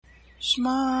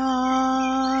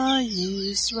Shema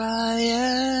Yisrael,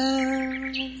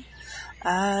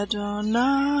 Adonai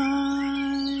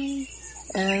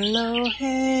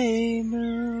Eloheinu,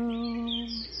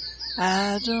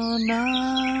 Adonai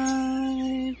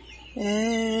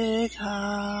Echad,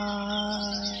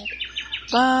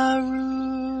 Baruch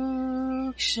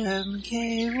Shem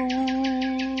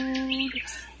Kevod,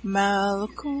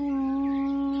 Malkuto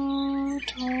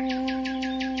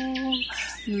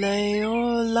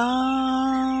Leolam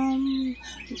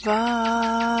Vaed.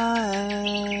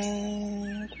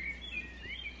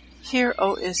 Hear,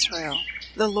 O Israel,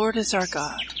 the Lord is our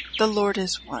God, the Lord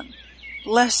is one.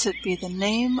 Blessed be the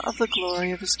name of the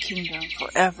glory of his kingdom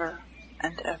forever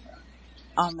and ever.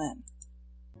 Amen.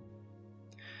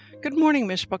 Good morning,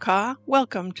 Mishpachah.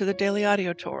 Welcome to the Daily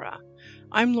Audio Torah.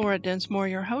 I'm Laura Densmore,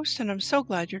 your host, and I'm so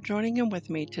glad you're joining in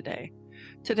with me today.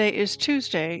 Today is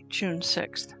Tuesday, June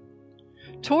 6th.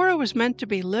 Torah was meant to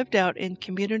be lived out in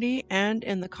community and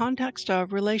in the context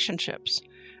of relationships.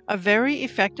 A very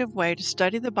effective way to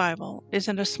study the Bible is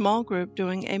in a small group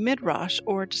doing a midrash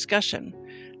or discussion.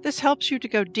 This helps you to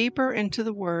go deeper into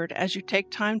the Word as you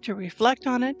take time to reflect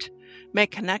on it,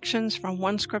 make connections from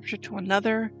one scripture to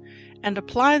another, and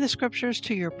apply the scriptures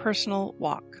to your personal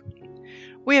walk.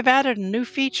 We have added a new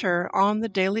feature on the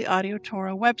Daily Audio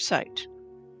Torah website.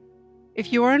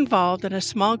 If you are involved in a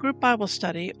small group Bible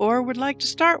study or would like to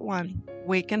start one,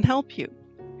 we can help you.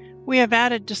 We have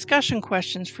added discussion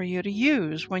questions for you to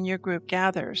use when your group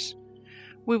gathers.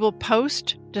 We will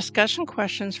post discussion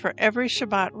questions for every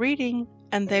Shabbat reading,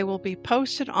 and they will be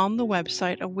posted on the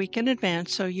website a week in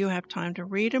advance so you have time to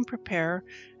read and prepare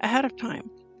ahead of time.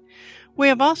 We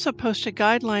have also posted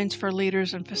guidelines for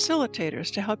leaders and facilitators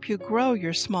to help you grow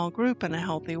your small group in a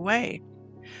healthy way.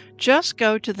 Just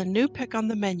go to the new pick on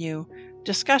the menu,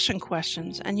 Discussion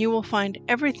Questions, and you will find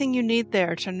everything you need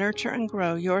there to nurture and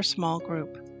grow your small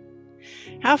group.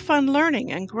 Have fun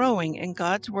learning and growing in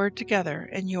God's Word together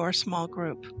in your small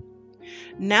group.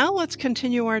 Now let's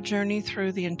continue our journey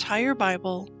through the entire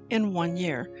Bible in 1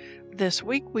 year. This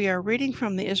week we are reading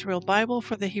from the Israel Bible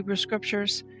for the Hebrew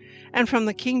Scriptures and from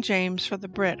the King James for the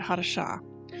Brit Hadashah.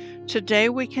 Today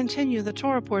we continue the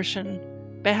Torah portion,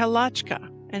 Behaalotcha,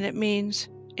 and it means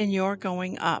in your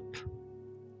going up.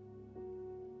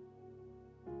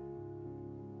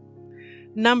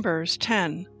 Numbers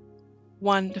 10,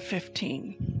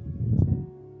 1-15.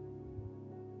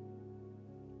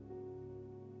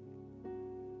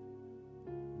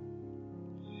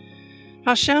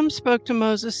 Hashem spoke to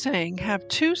Moses, saying, Have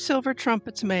 2 silver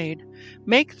trumpets made,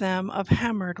 make them of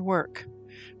hammered work.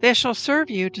 They shall serve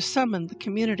you to summon the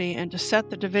community and to set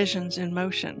the divisions in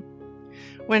motion.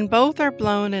 When both are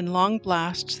blown in long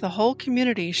blasts, the whole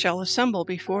community shall assemble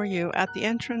before you at the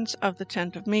entrance of the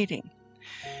tent of meeting.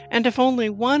 And if only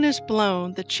one is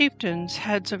blown, the chieftains,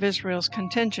 heads of Israel's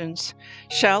contingents,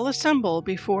 shall assemble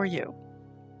before you.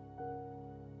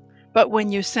 But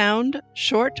when you sound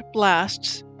short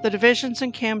blasts, the divisions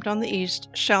encamped on the east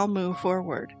shall move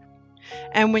forward.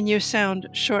 And when you sound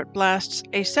short blasts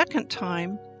a second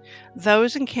time,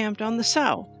 those encamped on the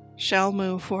south shall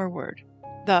move forward.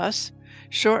 Thus,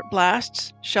 short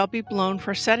blasts shall be blown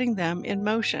for setting them in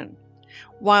motion,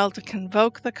 while to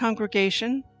convoke the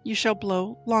congregation you shall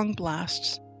blow long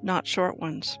blasts, not short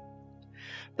ones.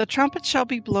 The trumpets shall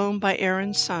be blown by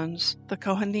Aaron's sons, the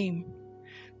Kohanim.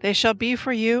 They shall be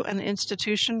for you an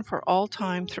institution for all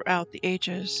time throughout the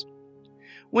ages.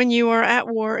 When you are at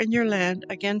war in your land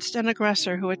against an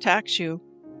aggressor who attacks you,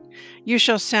 you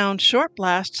shall sound short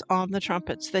blasts on the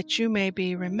trumpets, that you may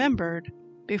be remembered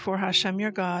before Hashem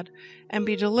your God, and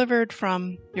be delivered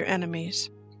from your enemies.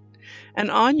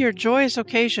 And on your joyous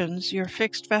occasions, your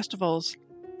fixed festivals,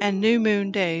 and new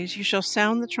moon days, you shall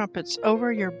sound the trumpets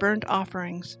over your burnt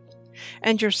offerings,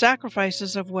 and your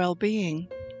sacrifices of well-being.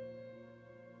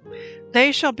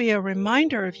 They shall be a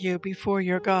reminder of you before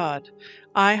your God.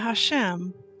 I,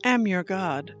 Hashem, am your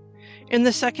God. In the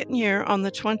 2nd year, on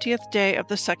the 20th day of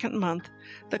the 2nd month,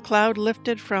 the cloud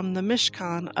lifted from the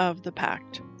Mishkan of the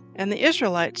Pact, and the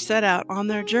Israelites set out on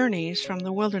their journeys from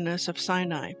the wilderness of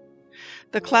Sinai.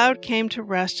 The cloud came to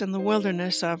rest in the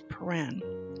wilderness of Paran.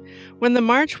 When the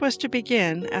march was to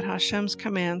begin, at Hashem's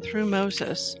command through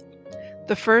Moses,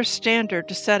 the first standard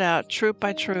to set out troop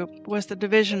by troop was the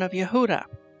division of Yehudah.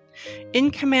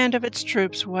 In command of its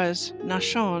troops was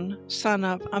Nashon, son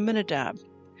of Amminadab.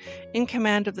 In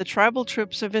command of the tribal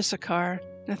troops of Issachar,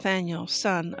 Nathaniel,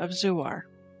 son of Zuar.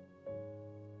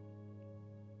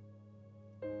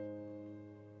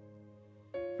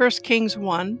 1 Kings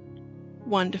 1,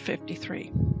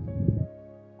 1-53.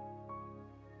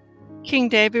 King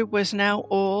David was now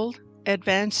old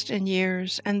advanced in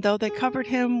years, and though they covered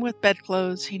him with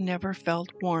bedclothes, he never felt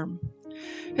warm.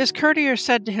 His courtiers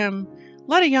said to him,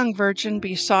 "Let a young virgin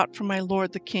be sought for my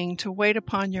lord the king to wait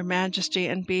upon your majesty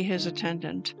and be his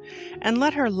attendant, and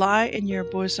let her lie in your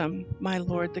bosom. My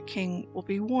lord the king will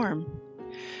be warm."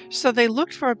 So they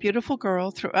looked for a beautiful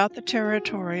girl throughout the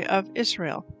territory of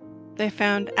Israel. They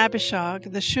found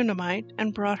Abishag the Shunammite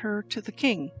and brought her to the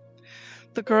king.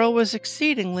 The girl was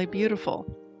exceedingly beautiful.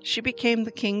 She became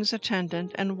the king's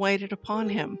attendant and waited upon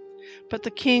him, but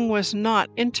the king was not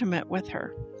intimate with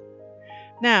her.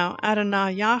 Now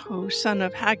Adoniyahu, son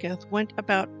of Haggith, went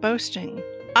about boasting,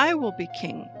 "I will be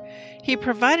king." He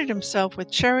provided himself with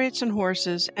chariots and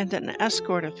horses and an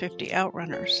escort of 50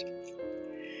 outrunners.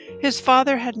 His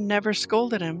father had never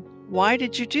scolded him. Why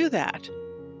did you do that?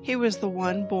 He was the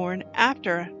one born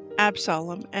after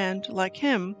Absalom and, like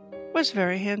him, was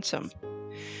very handsome.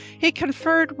 He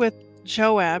conferred with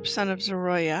Joab, son of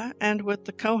Zeruiah, and with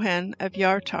the Kohen of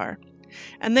Yartar,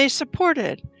 and they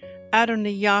supported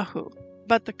Adoniyahu.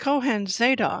 But the Kohen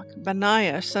Zadok,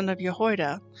 Benaiah, son of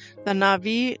Jehoiada, the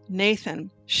Navi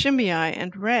Nathan, Shimei,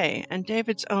 and Ray, and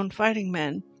David's own fighting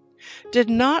men, did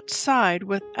not side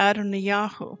with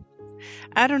Adoniyahu.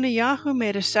 Adoniyahu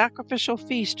made a sacrificial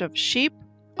feast of sheep,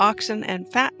 oxen,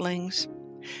 and fatlings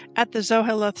at the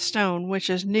Zoheleth stone, which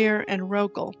is near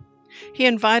En-Rogel. He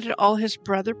invited all his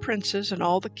brother princes and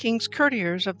all the king's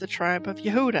courtiers of the tribe of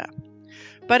Yehudah.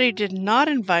 But he did not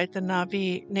invite the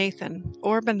Navi Nathan,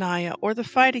 or Benaiah, or the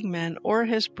fighting men, or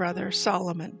his brother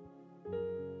Solomon.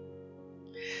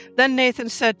 Then Nathan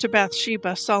said to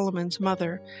Bathsheba, Solomon's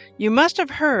mother, "You must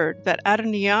have heard that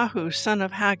Adoniyahu, son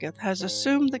of Haggith, has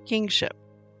assumed the kingship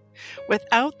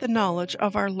without the knowledge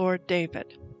of our Lord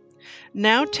David.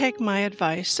 Now take my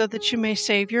advice so that you may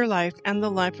save your life and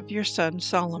the life of your son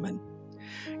Solomon.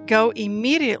 Go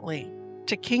immediately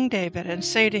to King David and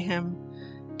say to him,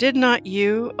 'Did not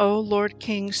you, O Lord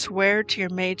King, swear to your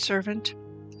maidservant,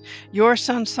 your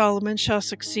son Solomon shall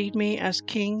succeed me as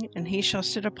king, and he shall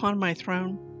sit upon my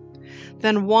throne?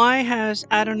 Then why has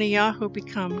Adoniyahu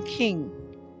become king?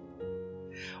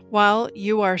 While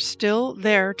you are still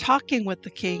there talking with the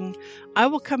king, I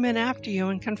will come in after you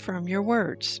and confirm your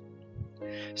words.'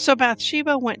 So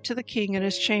Bathsheba went to the king in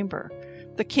his chamber.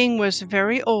 The king was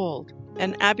very old,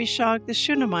 and Abishag the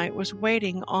Shunammite was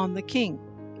waiting on the king.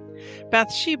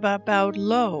 Bathsheba bowed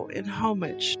low in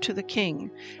homage to the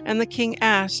king, and the king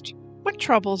asked, 'What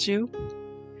troubles you?'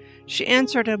 She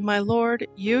answered him, 'My lord,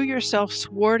 you yourself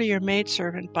swore to your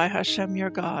maidservant by Hashem your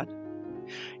God,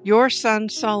 your son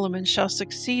Solomon shall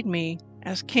succeed me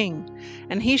as king,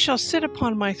 and he shall sit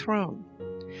upon my throne.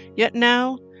 Yet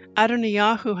now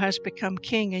Adoniyahu has become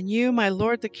king, and you, my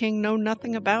lord the king, know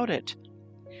nothing about it.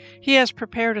 He has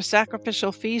prepared a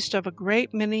sacrificial feast of a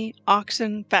great many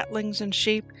oxen, fatlings, and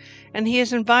sheep, and he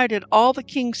has invited all the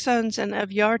king's sons and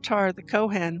Avyartar the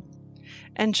Kohen,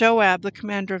 and Joab the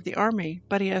commander of the army,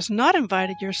 but he has not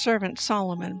invited your servant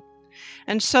Solomon.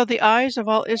 And so the eyes of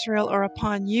all Israel are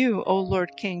upon you, O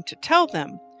Lord King, to tell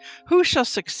them, who shall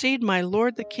succeed my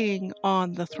lord the king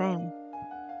on the throne?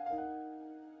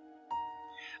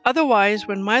 Otherwise,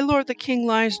 when my lord the king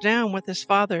lies down with his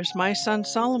fathers, my son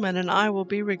Solomon and I will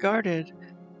be regarded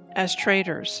as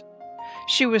traitors."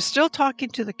 She was still talking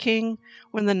to the king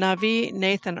when the Navi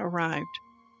Nathan arrived.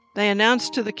 They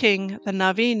announced to the king, "The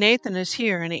Navi Nathan is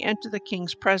here," and he entered the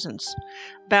king's presence.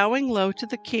 Bowing low to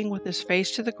the king with his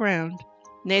face to the ground,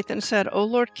 Nathan said, "O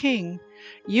Lord King,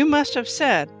 you must have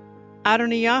said,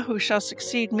 'Adoniyahu shall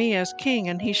succeed me as king,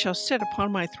 and he shall sit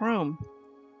upon my throne.'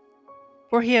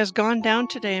 For he has gone down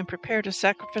today and prepared a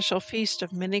sacrificial feast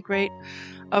of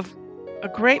a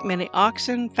great many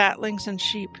oxen, fatlings, and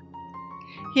sheep.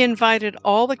 He invited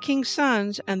all the king's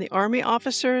sons and the army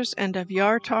officers and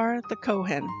Avyartar the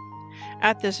Kohen.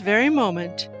 At this very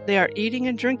moment they are eating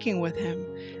and drinking with him,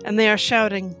 and they are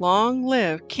shouting, 'Long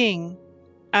live King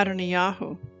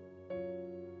Adoniyahu!'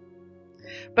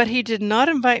 But he did not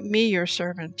invite me, your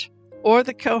servant, or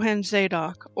the Kohen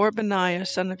Zadok, or Benaiah,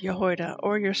 son of Jehoiada,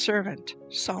 or your servant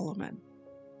Solomon.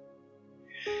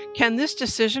 Can this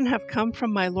decision have come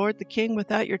from my lord the king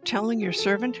without your telling your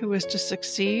servant who is to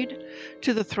succeed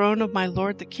to the throne of my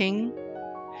lord the king?"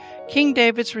 King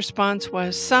David's response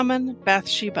was, "Summon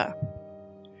Bathsheba."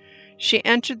 She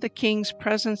entered the king's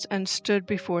presence and stood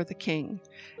before the king.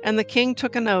 And the king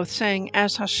took an oath, saying,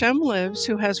 "As Hashem lives,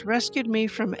 who has rescued me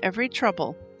from every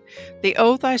trouble, the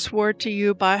oath I swore to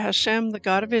you by Hashem, the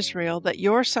God of Israel, that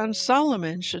your son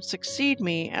Solomon should succeed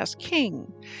me as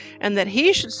king, and that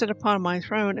he should sit upon my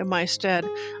throne in my stead,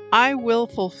 I will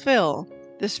fulfill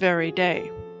this very day."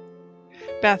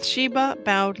 Bathsheba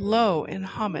bowed low in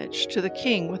homage to the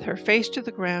king with her face to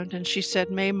the ground, and she said,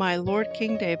 "May my lord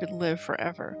King David live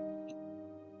forever."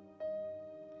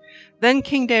 Then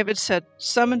King David said,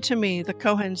 "Summon to me the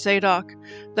Kohen Zadok,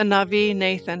 the Navi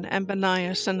Nathan, and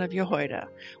Benaiah son of Jehoiada."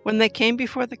 When they came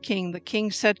before the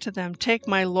king said to them, "Take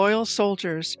my loyal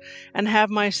soldiers, and have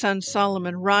my son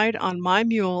Solomon ride on my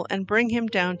mule, and bring him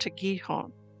down to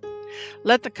Gihon.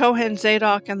 Let the Kohen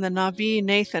Zadok and the Navi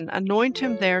Nathan anoint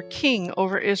him there king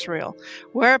over Israel,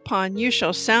 whereupon you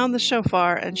shall sound the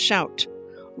shofar and shout,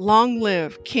 'Long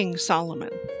live King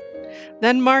Solomon!'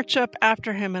 Then march up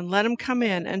after him and let him come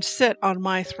in and sit on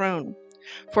my throne.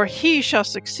 For he shall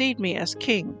succeed me as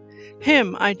king.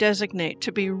 Him I designate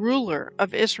to be ruler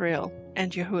of Israel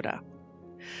and Yehudah."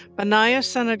 Benaiah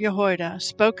son of Jehoiada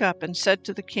spoke up and said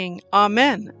to the king,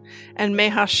 "Amen, and may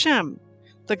Hashem,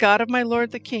 the God of my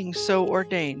lord the king, so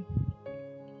ordain.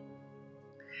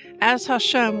 As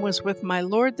Hashem was with my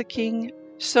lord the king,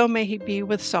 so may he be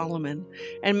with Solomon,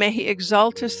 and may he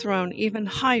exalt his throne even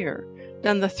higher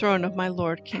than the throne of my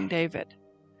lord King David."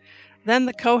 Then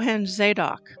the Kohen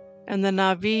Zadok and the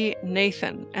Navi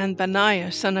Nathan and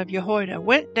Benaiah son of Jehoiada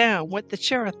went down with the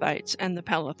Cherethites and the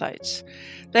Pelethites.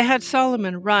 They had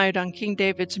Solomon ride on King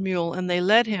David's mule, and they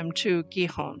led him to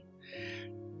Gihon.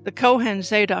 The Kohen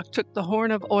Zadok took the horn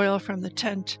of oil from the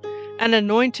tent and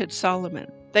anointed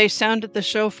Solomon. They sounded the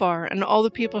shofar, and all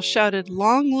the people shouted,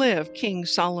 "Long live King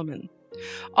Solomon!"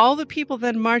 All the people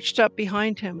then marched up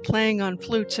behind him, playing on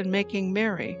flutes and making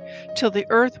merry, till the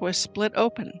earth was split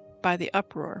open by the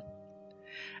uproar.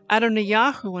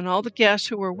 Adoniyahu and all the guests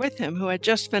who were with him, who had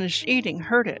just finished eating,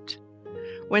 heard it.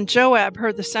 When Joab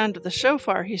heard the sound of the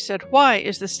shofar, he said, "Why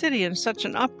is the city in such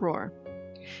an uproar?"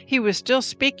 He was still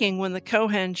speaking when the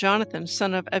Kohen Jonathan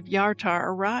son of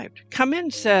Abiathar arrived. "Come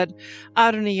in," said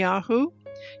Adoniyahu.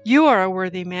 "You are a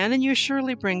worthy man, and you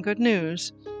surely bring good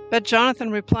news." But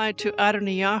Jonathan replied to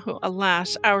Adoniyahu,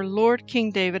 "Alas, our lord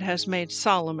King David has made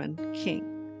Solomon king."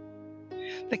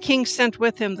 The king sent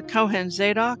with him the Kohen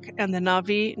Zadok and the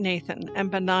Navi Nathan and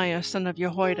Benaiah son of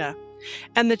Jehoiada,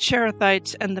 and the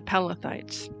Cherethites and the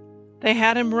Pelethites. They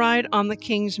had him ride on the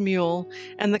king's mule,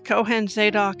 and the Kohen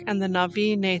Zadok and the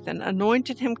Navi Nathan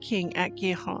anointed him king at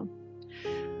Gihon.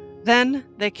 Then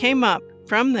they came up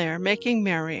from there making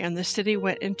merry, and the city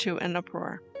went into an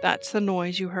uproar. That's the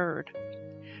noise you heard.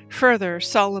 Further,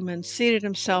 Solomon seated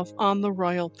himself on the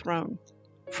royal throne.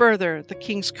 Further, the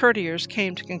king's courtiers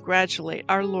came to congratulate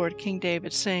our lord King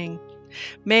David, saying,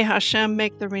 "May Hashem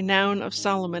make the renown of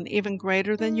Solomon even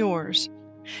greater than yours,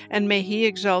 and may he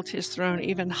exalt his throne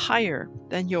even higher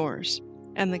than yours."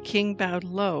 And the king bowed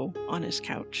low on his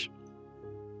couch.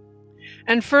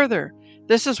 And further,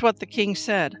 this is what the king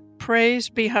said: "Praise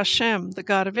be Hashem, the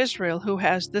God of Israel, who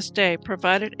has this day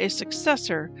provided a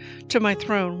successor to my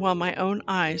throne while my own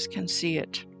eyes can see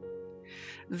it."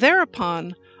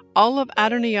 Thereupon, all of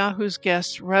Adoniyahu's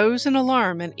guests rose in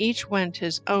alarm, and each went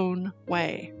his own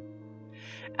way.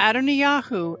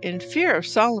 Adoniyahu, in fear of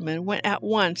Solomon, went at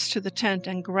once to the tent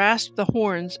and grasped the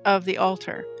horns of the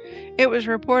altar. It was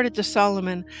reported to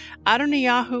Solomon,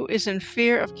 "Adoniyahu is in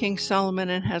fear of King Solomon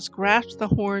and has grasped the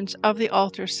horns of the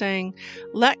altar, saying,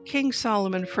 'Let King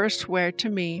Solomon first swear to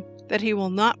me that he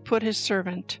will not put his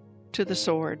servant to the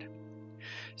sword.'"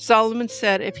 Solomon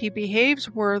said, "If he behaves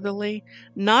worthily,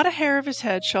 not a hair of his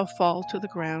head shall fall to the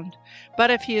ground, but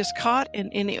if he is caught in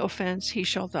any offense, he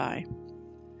shall die."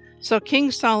 So King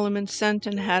Solomon sent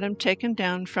and had him taken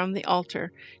down from the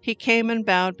altar. He came and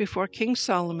bowed before King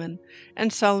Solomon,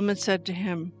 and Solomon said to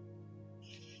him,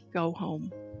 "Go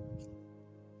home."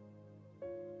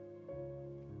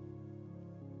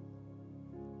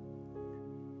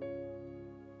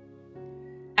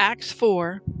 Acts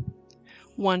 4,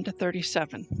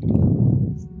 1-37.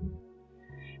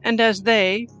 And as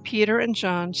they, Peter and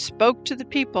John, spoke to the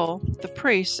people, the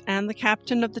priests and the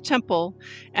captain of the temple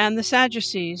and the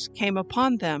Sadducees came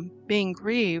upon them, being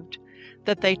grieved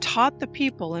that they taught the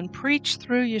people and preached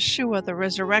through Yeshua the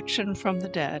resurrection from the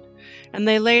dead. And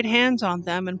they laid hands on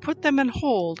them and put them in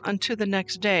hold unto the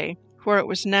next day, for it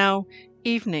was now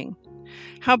evening.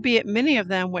 Howbeit many of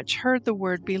them which heard the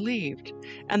word believed,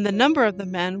 and the number of the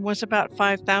men was about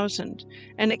 5,000.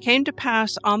 And it came to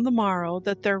pass on the morrow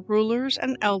that their rulers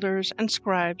and elders and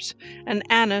scribes, and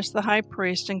Annas the high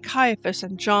priest, and Caiaphas,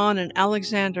 and John, and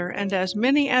Alexander, and as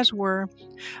many as were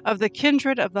of the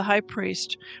kindred of the high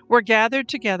priest, were gathered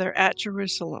together at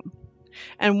Jerusalem.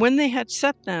 And when they had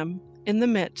set them in the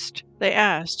midst, they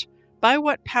asked, "By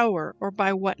what power or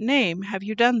by what name have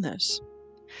you done this?"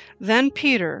 Then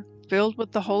Peter, filled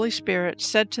with the Holy Spirit,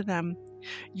 said to them,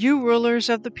 "You rulers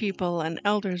of the people and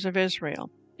elders of Israel,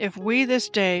 if we this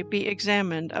day be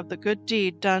examined of the good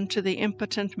deed done to the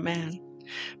impotent man,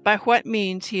 by what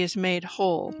means he is made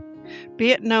whole. Be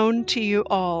it known to you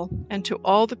all, and to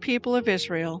all the people of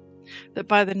Israel, that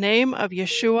by the name of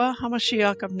Yeshua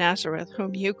HaMashiach of Nazareth,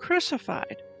 whom you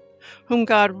crucified, whom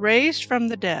God raised from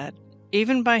the dead,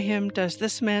 even by him does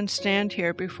this man stand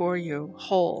here before you,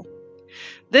 whole.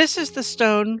 This is the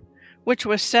stone which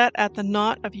was set at the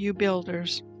knot of you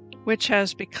builders, which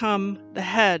has become the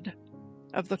head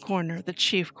of the corner, the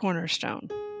chief cornerstone.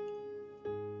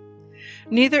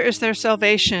 Neither is there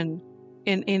salvation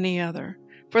in any other,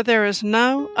 for there is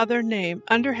no other name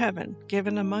under heaven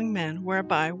given among men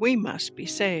whereby we must be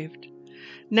saved.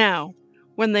 Now,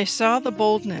 when they saw the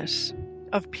boldness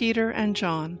of Peter and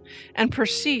John, and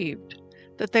perceived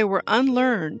that they were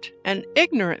unlearned and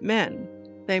ignorant men,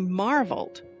 they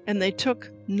marveled, and they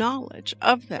took knowledge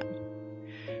of them,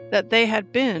 that they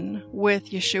had been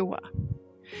with Yeshua.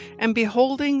 And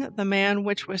beholding the man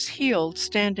which was healed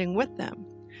standing with them,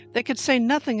 they could say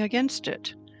nothing against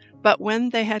it. But when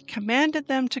they had commanded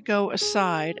them to go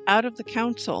aside out of the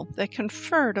council, they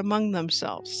conferred among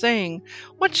themselves, saying,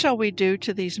 What shall we do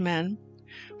to these men?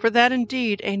 For that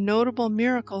indeed a notable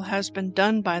miracle has been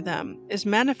done by them, is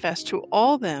manifest to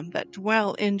all them that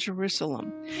dwell in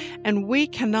Jerusalem, and we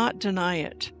cannot deny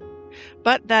it.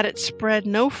 But that it spread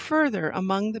no further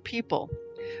among the people,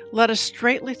 let us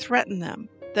straitly threaten them,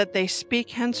 that they speak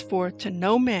henceforth to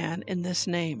no man in this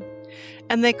name.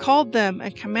 And they called them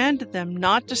and commanded them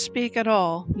not to speak at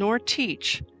all, nor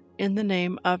teach in the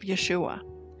name of Yeshua.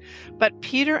 But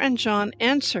Peter and John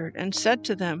answered and said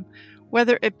to them,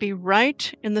 Whether it be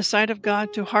right in the sight of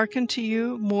God to hearken to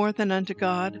you more than unto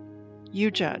God,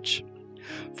 you judge.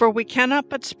 For we cannot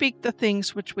but speak the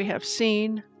things which we have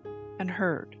seen and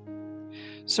heard.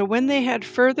 So when they had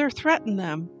further threatened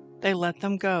them, they let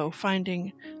them go,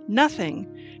 finding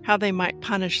nothing how they might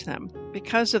punish them,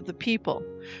 because of the people.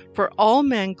 For all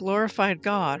men glorified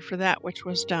God for that which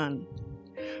was done.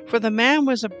 For the man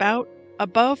was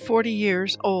above 40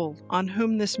 years old, on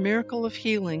whom this miracle of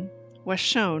healing was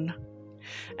shown.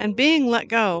 And being let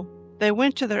go, they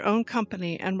went to their own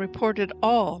company and reported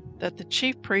all that the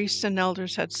chief priests and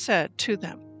elders had said to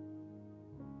them.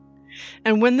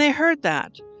 And when they heard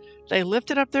that, they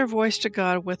lifted up their voice to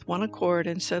God with one accord,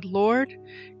 and said, Lord,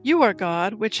 you are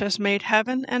God, which has made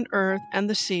heaven and earth and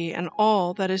the sea and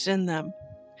all that is in them,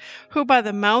 who by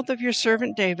the mouth of your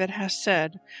servant David has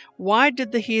said, Why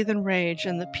did the heathen rage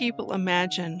and the people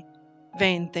imagine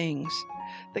vain things?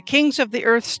 The kings of the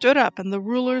earth stood up, and the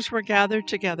rulers were gathered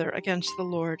together against the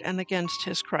Lord and against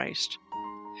his Christ.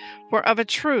 For of a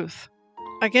truth,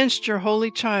 against your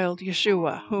holy child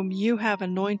Yeshua, whom you have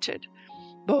anointed,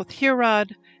 both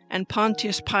Herod and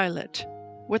Pontius Pilate,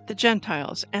 with the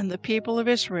Gentiles and the people of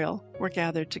Israel, were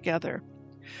gathered together,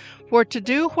 for to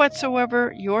do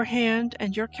whatsoever your hand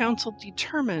and your counsel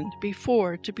determined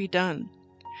before to be done.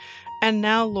 And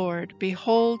now, Lord,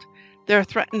 behold their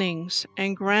threatenings,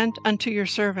 and grant unto your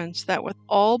servants that with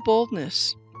all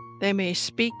boldness they may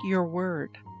speak your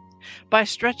word, by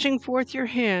stretching forth your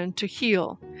hand to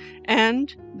heal,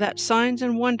 and that signs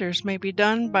and wonders may be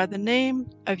done by the name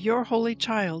of your holy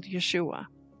child Yeshua.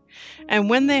 And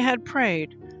when they had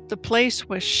prayed, the place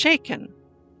was shaken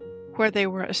where they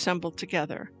were assembled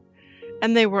together,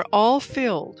 and they were all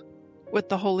filled with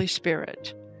the Holy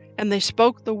Spirit, and they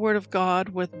spoke the word of God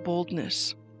with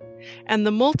boldness. And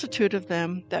the multitude of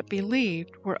them that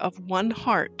believed were of one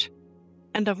heart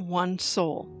and of one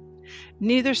soul.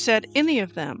 Neither said any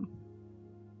of them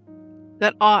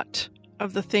that aught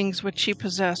of the things which he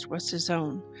possessed was his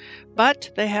own, but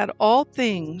they had all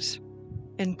things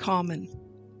in common.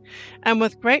 And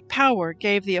with great power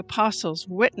gave the apostles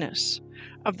witness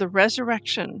of the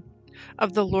resurrection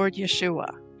of the Lord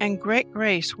Yeshua, and great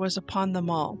grace was upon them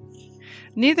all.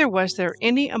 Neither was there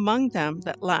any among them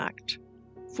that lacked,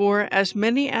 for as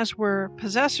many as were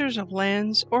possessors of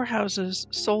lands or houses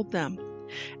sold them,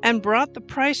 and brought the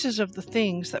prices of the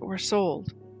things that were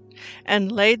sold,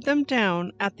 and laid them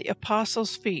down at the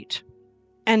apostles' feet,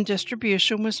 and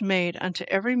distribution was made unto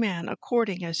every man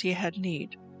according as he had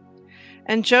need.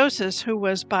 And Joseph, who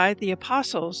was by the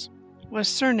apostles, was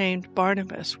surnamed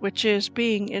Barnabas, which is,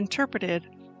 being interpreted,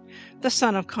 the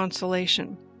son of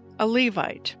consolation, a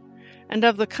Levite, and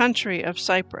of the country of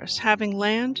Cyprus, having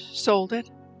land, sold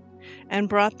it, and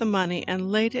brought the money,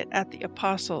 and laid it at the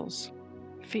apostles'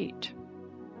 feet.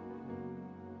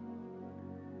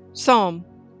 Psalm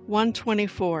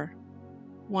 124,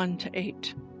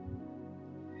 1-8.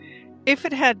 If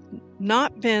it had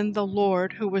not been the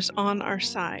Lord who was on our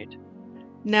side,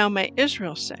 now may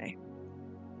Israel say,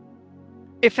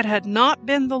 if it had not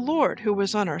been the Lord who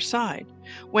was on our side,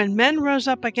 When men rose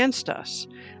up against us,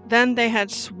 then they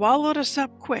had swallowed us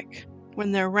up quick,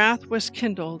 when their wrath was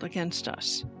kindled against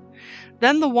us.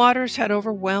 Then the waters had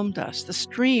overwhelmed us, the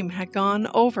stream had gone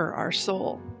over our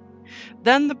soul.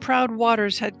 Then the proud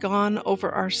waters had gone over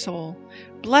our soul.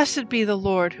 Blessed be the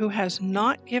Lord, who has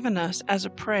not given us as a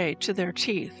prey to their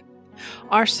teeth.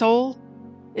 Our soul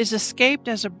is escaped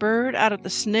as a bird out of the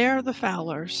snare of the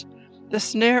fowlers. The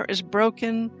snare is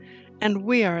broken, and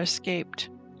we are escaped.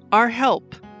 Our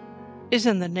help is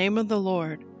in the name of the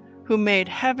Lord, who made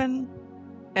heaven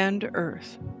and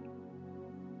earth.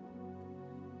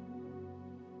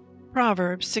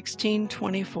 Proverbs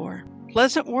 16:24.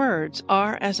 Pleasant words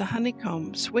are as a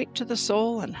honeycomb, sweet to the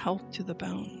soul and health to the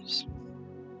bones.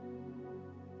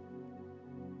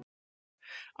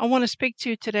 I want to speak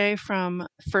to you today from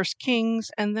 1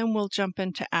 Kings, and then we'll jump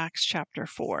into Acts chapter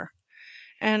 4.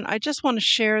 And I just want to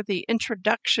share the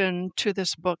introduction to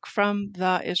this book from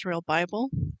the Israel Bible.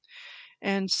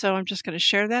 And so I'm just going to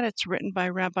share that. It's written by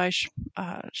Rabbi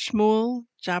Shmuel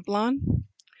Jablon.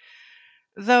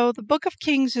 Though the Book of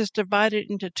Kings is divided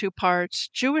into two parts,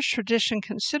 Jewish tradition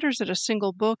considers it a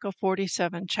single book of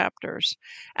 47 chapters.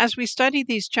 As we study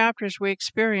these chapters, we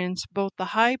experience both the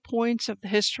high points of the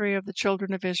history of the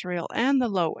children of Israel and the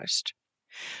lowest.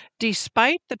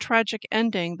 Despite the tragic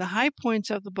ending, the high points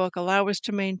of the book allow us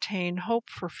to maintain hope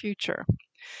for future.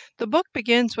 The book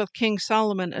begins with King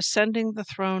Solomon ascending the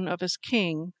throne of his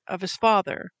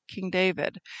father, King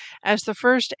David, as the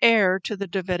first heir to the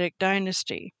Davidic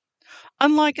dynasty.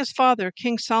 Unlike his father,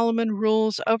 King Solomon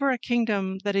rules over a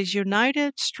kingdom that is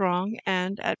united, strong,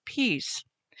 and at peace.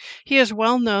 He is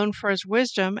well known for his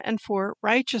wisdom and for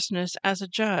righteousness as a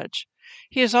judge.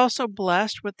 He is also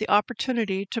blessed with the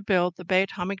opportunity to build the Beit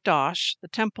HaMikdash, the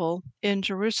temple, in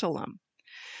Jerusalem.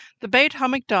 The Beit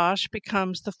HaMikdash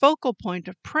becomes the focal point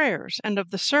of prayers and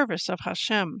of the service of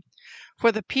Hashem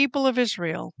for the people of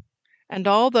Israel and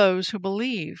all those who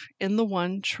believe in the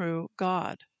one true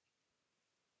God.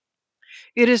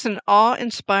 It is an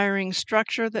awe-inspiring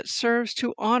structure that serves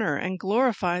to honor and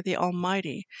glorify the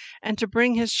Almighty and to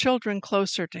bring His children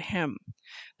closer to Him.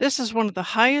 This is one of the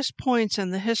highest points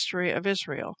in the history of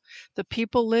Israel. The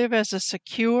people live as a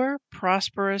secure,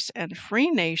 prosperous, and free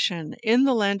nation in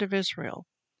the land of Israel,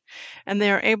 and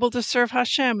they are able to serve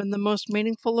Hashem in the most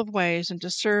meaningful of ways and to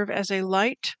serve as a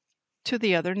light to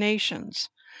the other nations.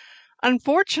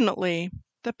 Unfortunately,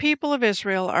 the people of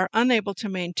Israel are unable to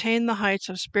maintain the heights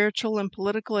of spiritual and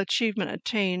political achievement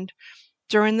attained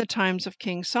during the times of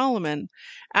King Solomon.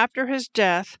 After his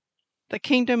death, the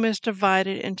kingdom is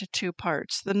divided into two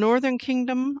parts: the northern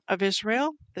kingdom of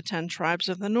Israel, the 10 tribes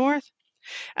of the north,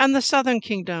 and the southern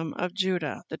kingdom of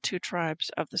Judah, the 2 tribes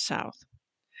of the south.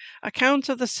 Accounts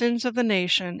of the sins of the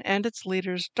nation and its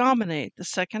leaders dominate the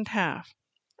second half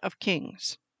of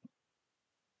Kings.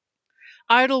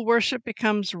 Idol worship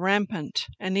becomes rampant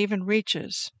and even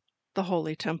reaches the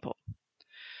Holy Temple.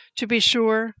 To be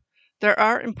sure, there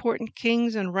are important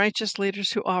kings and righteous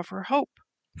leaders who offer hope.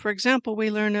 For example, we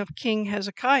learn of King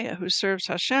Hezekiah, who serves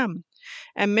Hashem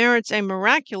and merits a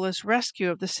miraculous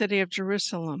rescue of the city of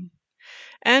Jerusalem,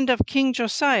 and of King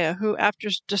Josiah, who, after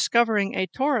discovering a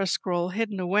Torah scroll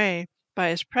hidden away by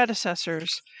his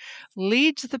predecessors,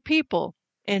 leads the people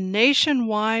in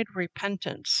nationwide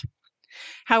repentance.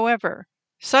 However,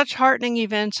 such heartening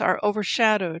events are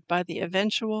overshadowed by the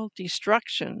eventual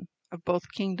destruction of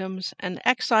both kingdoms and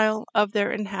exile of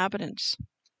their inhabitants.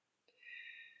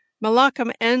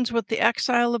 Malachim ends with the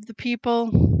exile of the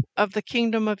people of the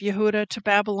kingdom of Yehudah to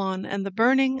Babylon and the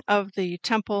burning of the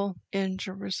temple in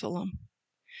Jerusalem.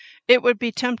 It would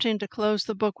be tempting to close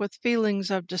the book with feelings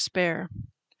of despair.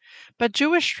 But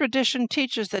Jewish tradition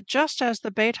teaches that just as the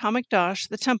Beit HaMikdash,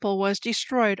 the temple, was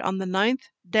destroyed on the 9th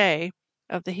day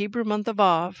of the Hebrew month of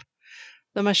Av,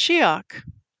 the Mashiach,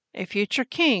 a future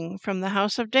king from the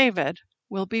house of David,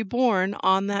 will be born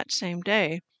on that same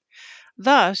day.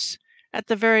 Thus, at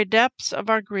the very depths of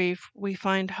our grief, we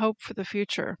find hope for the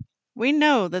future. We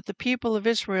know that the people of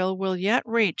Israel will yet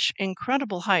reach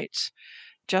incredible heights,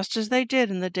 just as they did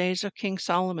in the days of King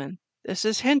Solomon. This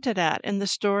is hinted at in the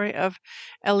story of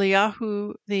Elijah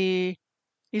the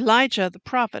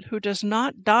prophet, who does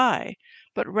not die,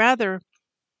 but rather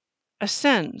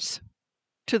ascends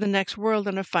to the next world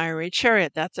in a fiery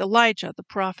chariot. That's Elijah the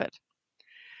prophet.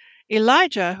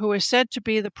 Elijah, who is said to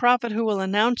be the prophet who will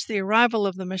announce the arrival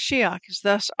of the Mashiach, is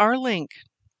thus our link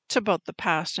to both the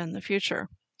past and the future.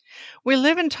 We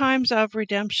live in times of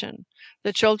redemption.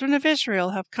 The children of Israel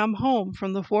have come home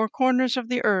from the 4 corners of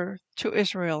the earth to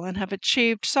Israel and have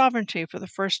achieved sovereignty for the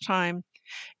first time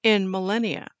in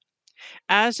millennia.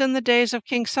 As in the days of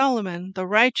King Solomon, the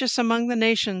righteous among the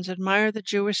nations admire the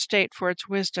Jewish state for its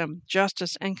wisdom,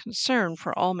 justice, and concern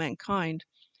for all mankind.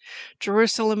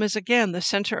 Jerusalem is again the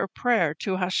center of prayer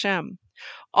to Hashem.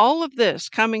 All of this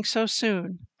coming so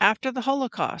soon, after the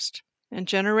Holocaust and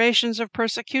generations of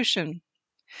persecution,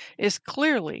 is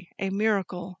clearly a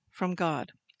miracle from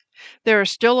God. There is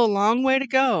still a long way to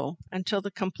go until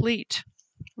the complete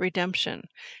redemption.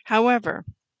 However,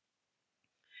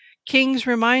 Kings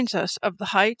reminds us of the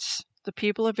heights the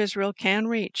people of Israel can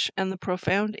reach and the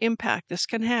profound impact this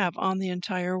can have on the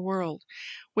entire world.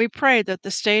 We pray that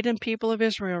the state and people of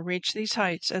Israel reach these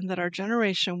heights and that our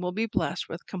generation will be blessed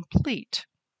with complete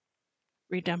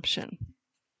redemption.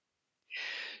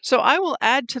 So I will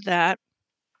add to that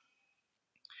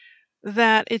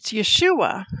it's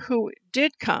Yeshua who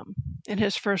did come in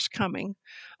his first coming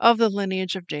of the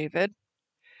lineage of David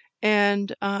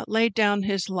and laid down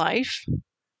his life,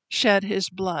 shed his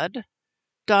blood,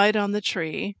 died on the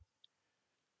tree,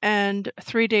 and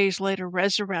 3 days later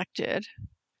resurrected,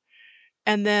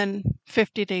 and then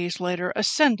 50 days later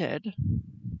ascended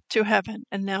to heaven,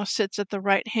 and now sits at the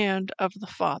right hand of the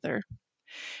Father,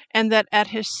 and that at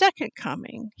his second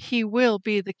coming he will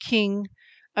be the King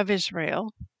of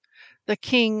Israel, the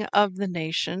King of the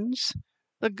nations,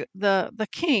 the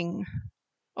King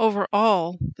over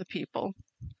all the people,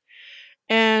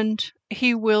 and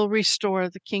he will restore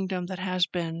the kingdom that has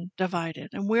been divided.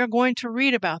 And we're going to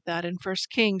read about that in 1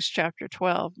 Kings chapter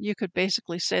 12. You could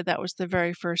basically say that was the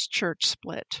very first church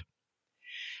split.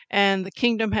 And the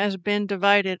kingdom has been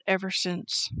divided ever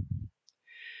since.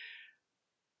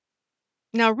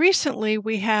 Now, recently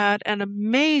we had an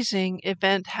amazing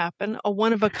event happen, a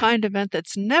one-of-a-kind event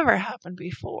that's never happened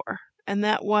before, and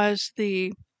that was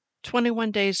the 21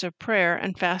 days of prayer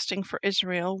and fasting for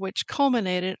Israel, which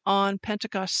culminated on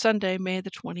Pentecost Sunday, May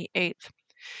the 28th.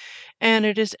 And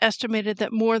it is estimated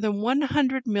that more than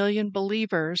 100 million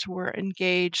believers were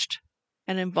engaged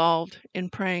and involved in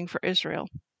praying for Israel.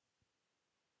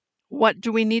 What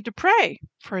do we need to pray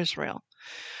for Israel?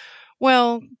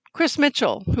 Well, Chris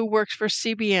Mitchell, who works for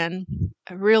CBN,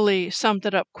 really summed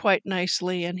it up quite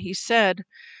nicely, and he said,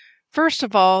 first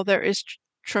of all, there is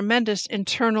tremendous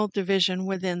internal division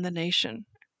within the nation.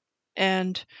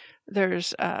 And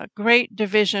there's a great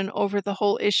division over the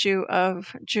whole issue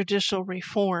of judicial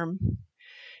reform.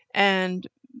 And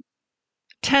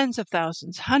tens of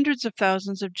thousands, hundreds of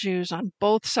thousands of Jews on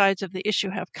both sides of the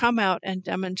issue have come out and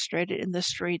demonstrated in the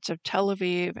streets of Tel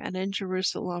Aviv and in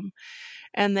Jerusalem.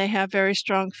 And they have very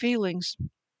strong feelings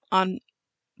on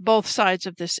both sides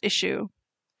of this issue.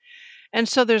 And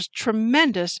so there's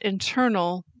tremendous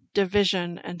internal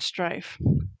division and strife.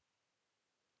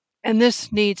 And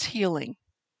this needs healing.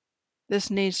 This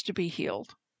needs to be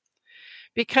healed.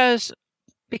 Because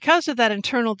of that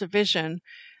internal division,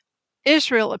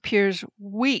 Israel appears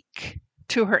weak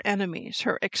to her enemies,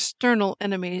 her external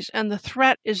enemies, and the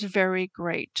threat is very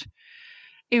great.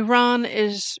 Iran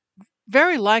is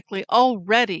very likely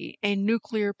already a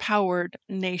nuclear-powered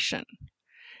nation.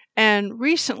 And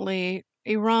recently,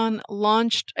 Iran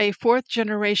launched a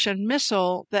fourth-generation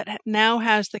missile that now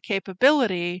has the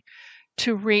capability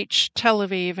to reach Tel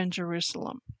Aviv and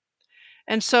Jerusalem.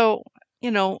 And so,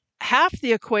 half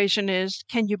the equation is,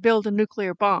 can you build a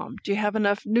nuclear bomb? Do you have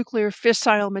enough nuclear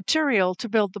fissile material to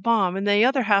build the bomb? And the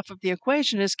other half of the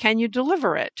equation is, can you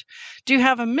deliver it? Do you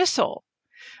have a missile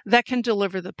that can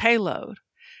deliver the payload?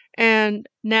 And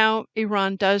now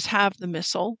Iran does have the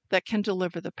missile that can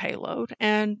deliver the payload,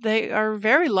 and they are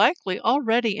very likely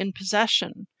already in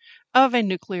possession of a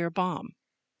nuclear bomb.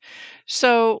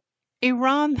 So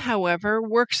Iran, however,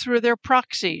 works through their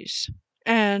proxies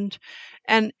and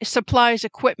supplies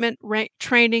equipment,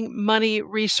 training, money,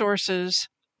 resources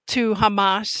to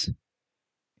Hamas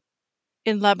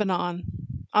in Lebanon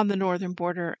on the northern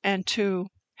border and to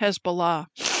Hezbollah.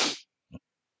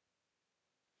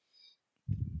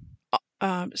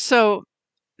 So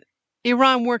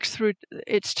Iran works through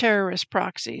its terrorist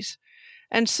proxies.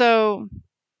 And so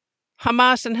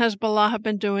Hamas and Hezbollah have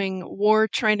been doing war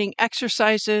training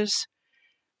exercises.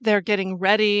 They're getting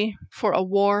ready for a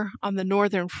war on the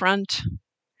northern front,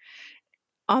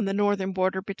 on the northern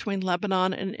border between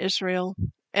Lebanon and Israel.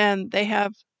 And they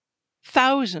have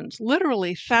thousands,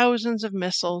 literally thousands of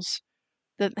missiles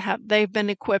that they've been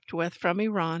equipped with from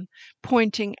Iran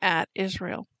pointing at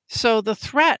Israel. So the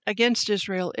threat against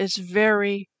Israel is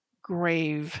very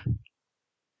grave.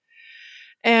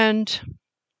 And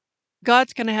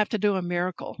God's going to have to do a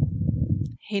miracle.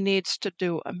 He needs to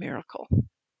do a miracle.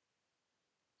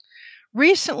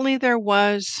 Recently there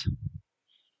was...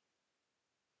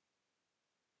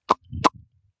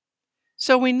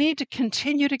 So we need to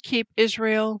continue to keep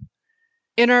Israel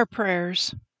in our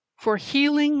prayers for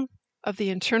healing of the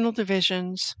internal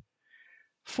divisions,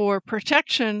 for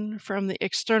protection from the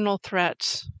external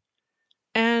threats,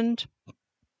 and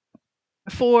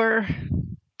for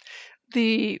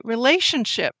the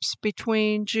relationships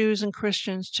between Jews and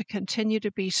Christians to continue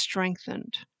to be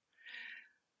strengthened.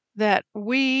 That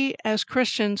we as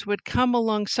Christians would come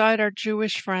alongside our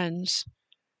Jewish friends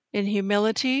in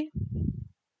humility,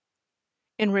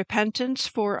 in repentance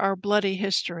for our bloody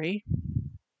history,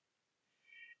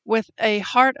 with a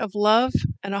heart of love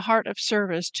and a heart of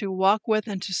service to walk with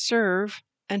and to serve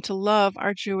and to love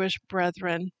our Jewish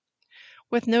brethren,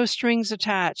 with no strings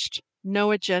attached,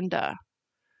 no agenda,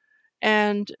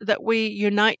 and that we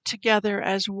unite together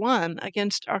as one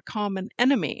against our common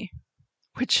enemy,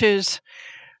 which is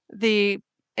the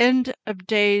end of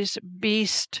days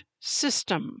beast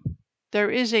system. There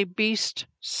is a beast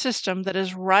system that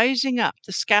is rising up.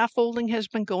 The scaffolding has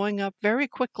been going up very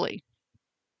quickly.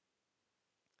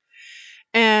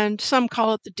 And some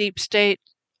call it the deep state.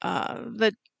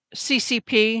 The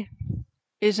CCP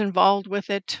is involved with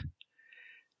it.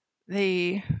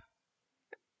 The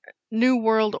New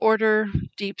World Order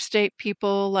deep state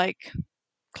people like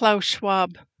Klaus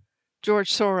Schwab, George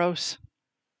Soros,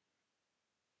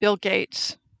 Bill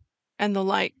Gates, and the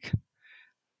like,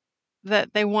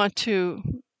 that they want to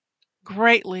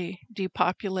greatly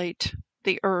depopulate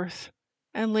the earth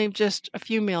and leave just a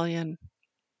few million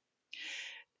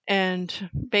and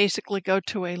basically go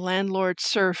to a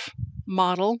landlord-serf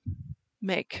model,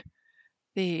 make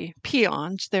the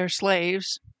peons their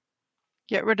slaves,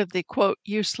 get rid of the, quote,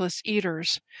 useless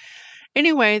eaters.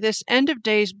 Anyway, this end of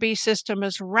days beast system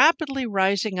is rapidly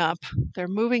rising up. They're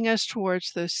moving us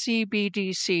towards the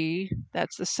CBDC,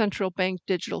 that's the central bank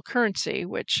digital currency,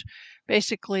 which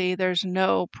basically there's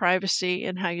no privacy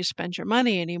in how you spend your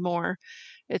money anymore.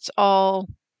 It's all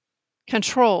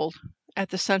controlled at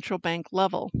the central bank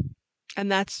level.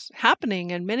 And that's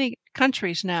happening in many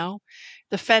countries now.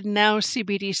 The FedNow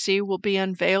CBDC will be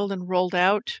unveiled and rolled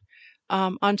out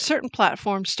on certain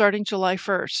platforms starting July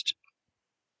 1st.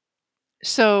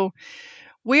 So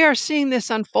we are seeing this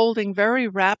unfolding very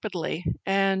rapidly,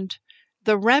 and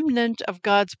the remnant of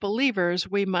God's believers,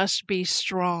 we must be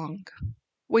strong.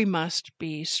 We must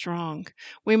be strong.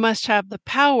 We must have the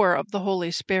power of the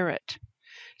Holy Spirit.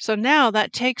 So now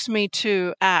that takes me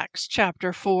to Acts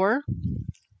chapter 4.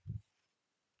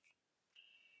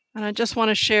 And I just want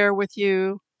to share with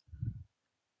you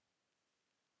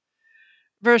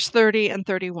verse 30 and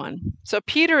 31. So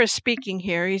Peter is speaking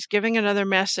here. He's giving another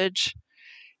message.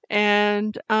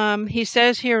 And he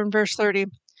says here in verse 30,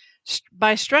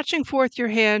 by stretching forth your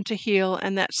hand to heal,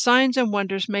 and that signs and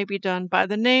wonders may be done by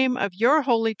the name of your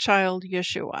holy child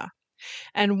Yeshua.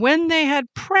 And when they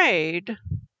had prayed,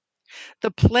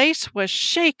 the place was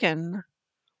shaken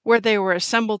where they were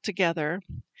assembled together,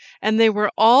 and they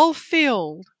were all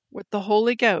filled with the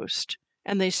Holy Ghost,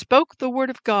 and they spoke the word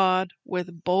of God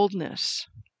with boldness.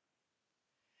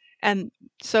 And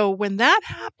so when that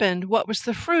happened, what was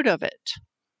the fruit of it?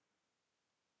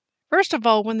 First of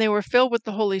all, when they were filled with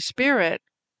the Holy Spirit,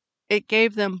 it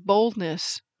gave them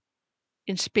boldness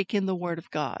in speaking the word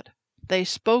of God. They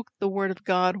spoke the word of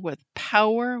God with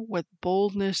power, with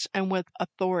boldness, and with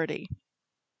authority.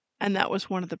 And that was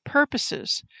one of the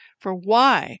purposes for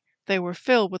why they were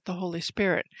filled with the Holy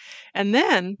Spirit. And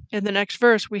then in the next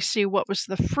verse, we see what was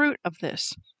the fruit of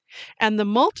this. And the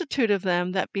multitude of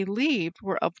them that believed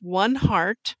were of one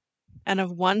heart and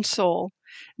of one soul.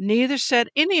 Neither said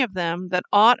any of them that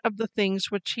aught of the things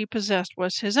which he possessed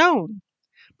was his own,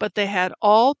 but they had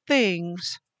all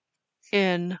things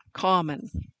in common.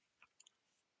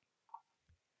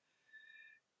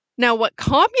 Now, what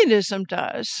communism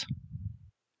does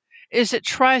is it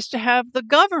tries to have the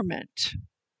government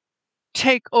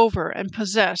take over and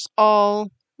possess all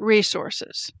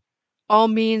resources, all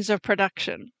means of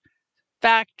production,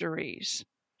 factories,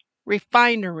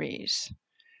 refineries,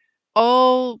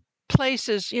 all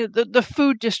places, the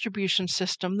food distribution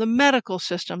system, the medical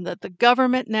system, that the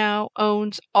government now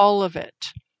owns all of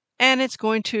it. And it's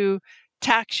going to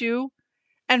tax you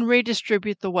and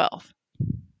redistribute the wealth.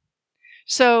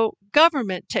 So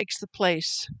government takes the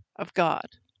place of God.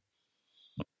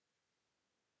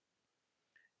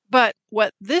 But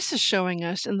what this is showing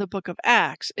us in the book of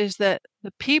Acts is that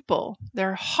the people,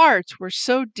 their hearts were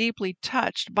so deeply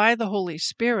touched by the Holy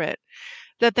Spirit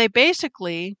that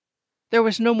there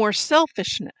was no more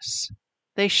selfishness.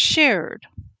 They shared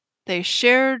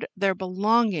their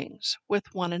belongings with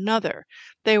one another.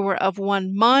 They were of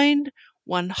one mind,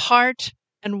 one heart,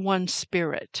 and one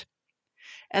spirit.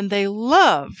 And they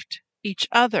loved each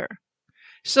other.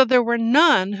 So there were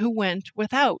none who went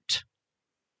without.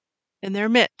 in their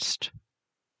midst.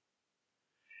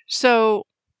 So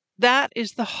that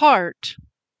is the heart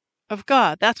of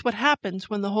God. That's what happens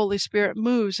when the Holy Spirit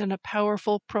moves in a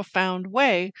powerful, profound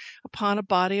way upon a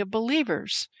body of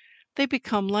believers. They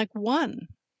become like one.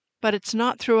 But it's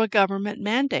not through a government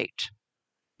mandate.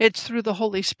 It's through the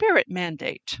Holy Spirit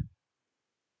mandate.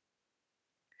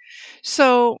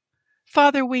 So,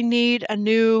 Father, we need a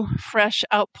new, fresh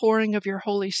outpouring of your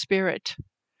Holy Spirit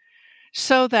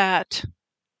so that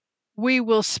we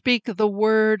will speak the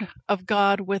word of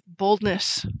God with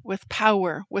boldness, with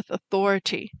power, with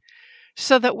authority,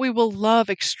 so that we will love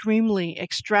extremely,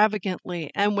 extravagantly,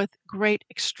 and with great,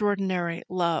 extraordinary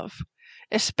love,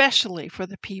 especially for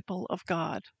the people of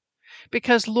God.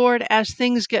 Because, Lord, as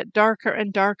things get darker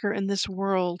and darker in this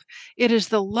world, it is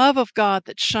the love of God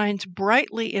that shines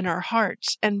brightly in our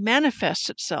hearts and manifests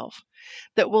itself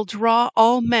that will draw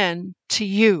all men to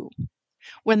you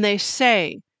when they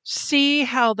say, "See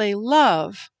how they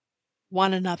love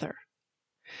one another."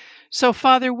 So,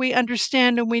 Father, we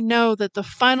understand and we know that the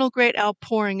final great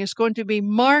outpouring is going to be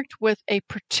marked with a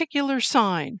particular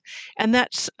sign. And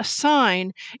that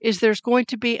sign is there's going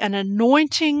to be an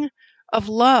anointing of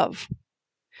love.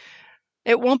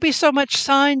 It won't be so much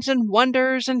signs and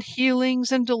wonders and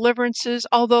healings and deliverances,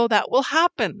 although that will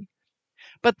happen.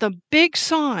 But the big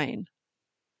sign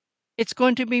it's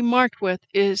going to be marked with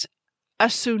is a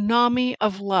tsunami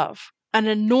of love, an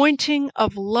anointing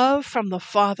of love from the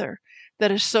Father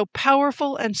that is so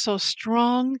powerful and so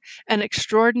strong and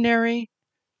extraordinary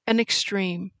and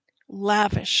extreme,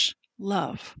 lavish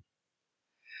love.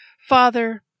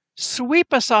 Father,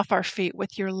 sweep us off our feet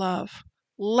with your love.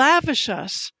 Lavish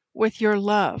us with your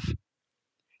love.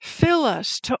 Fill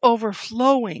us to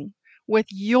overflowing with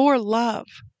your love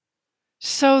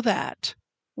so that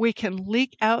we can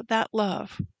leak out that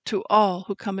love to all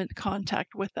who come in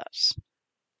contact with us.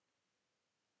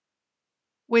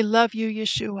 We love you,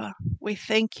 Yeshua. We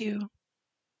thank you.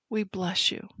 We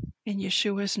bless you. In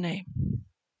Yeshua's name.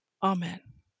 Amen.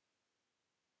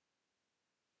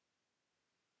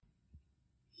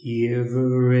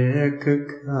 Yevrekka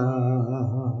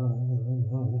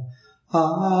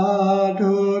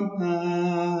Adonai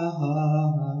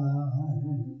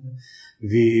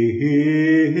Vish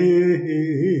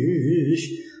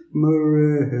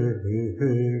Mereka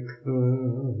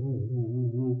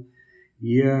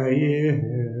Yair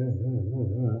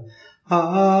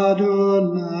Adonai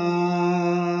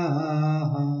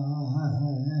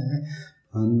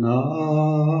Panavilaka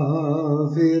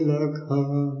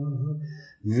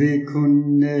Vikuneka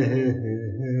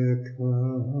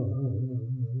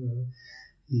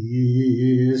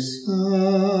Isa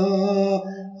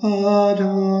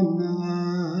Adonai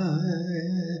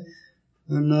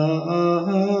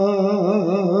Panav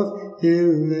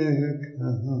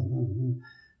Ileka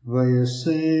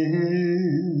Vayasem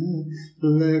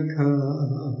Leka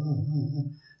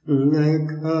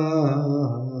Leka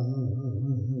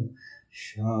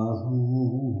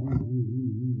Shalom.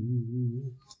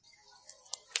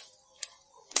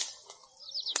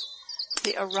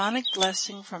 The Aaronic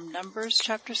blessing from Numbers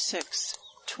chapter 6,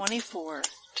 24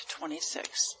 to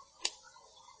 26.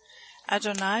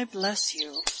 Adonai bless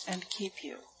you and keep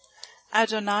you.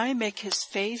 Adonai make his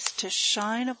face to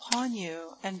shine upon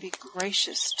you and be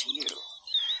gracious to you.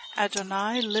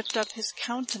 Adonai lift up his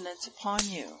countenance upon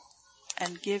you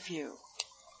and give you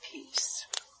peace.